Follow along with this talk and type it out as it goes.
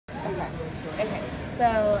Okay,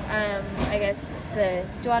 so I guess the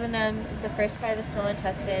duodenum is the first part of the small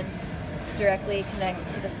intestine, directly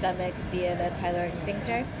connects to the stomach via the pyloric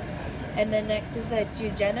sphincter. And then next is the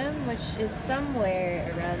jejunum, which is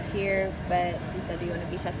somewhere around here, but he said you want to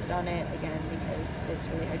be tested on it again because it's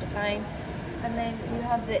really hard to find. And then you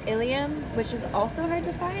have the ileum, which is also hard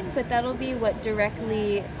to find, but that'll be what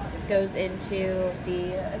directly goes into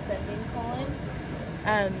the ascending colon.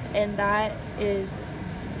 And that is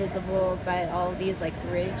visible by all these like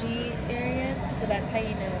ridgy areas, so that's how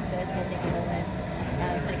you know it's the ascending colon.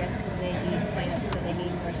 I guess because they eat plants, so they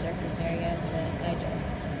need more surface area to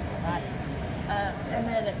digest that. And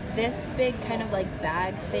then this big kind of like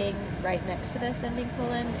bag thing right next to the ascending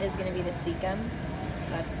colon is going to be the cecum, so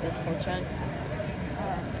that's this whole chunk.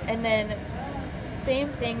 And then same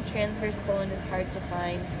thing, transverse colon is hard to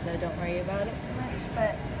find, so don't worry about it so much,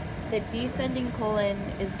 but the descending colon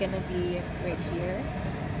is going to be right here,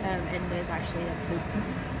 and there's actually a poop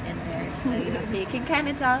in there, so you can kind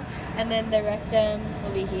of tell. And then the rectum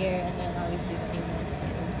will be here, and then obviously the anus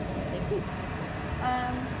is the poop.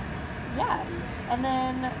 Yeah, and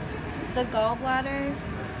then the gallbladder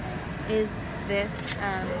is this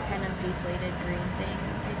kind of deflated green thing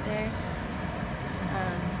right there.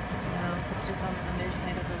 So it's just on the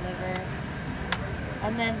underside of the liver.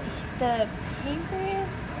 And then the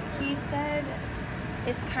pancreas, he said,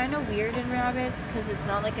 it's kind of weird in rabbits because it's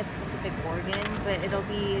not like a specific organ, but it'll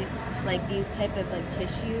be like these type of like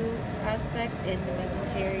tissue aspects in the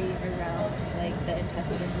mesentery around like the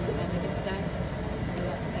intestines and stomach and stuff. So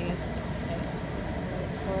that's, I guess, what I was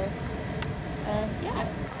looking for. Yeah.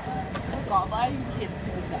 The gallbladder, you can't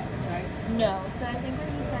see the ducts, right? No. So I think what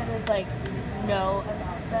he said was like know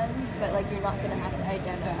about them, but like you're not gonna have to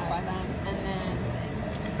identify them. And then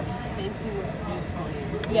Same thing with the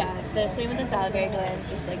glands. yeah, the same with the salivary glands,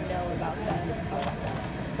 just like know about them.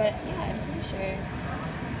 But yeah, I'm pretty sure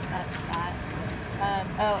that's that.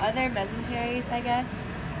 Other mesenteries, I guess.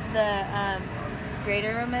 The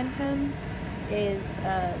greater omentum is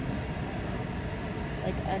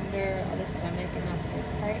like under the stomach and not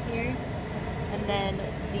this part here. And then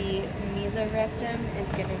the mesorectum is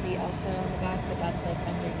going to be also on the back, but that's like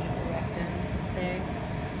underneath the rectum there.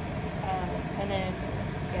 And then,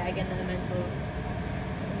 yeah, again, the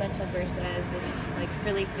omental bursa is this like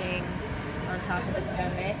frilly thing on top of the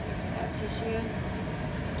stomach tissue.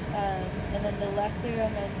 And then the lesser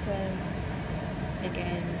omentum,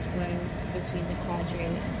 again, was between the quadrate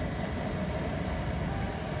and the stomach.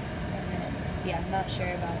 And then, yeah, I'm not sure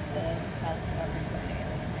about the falciform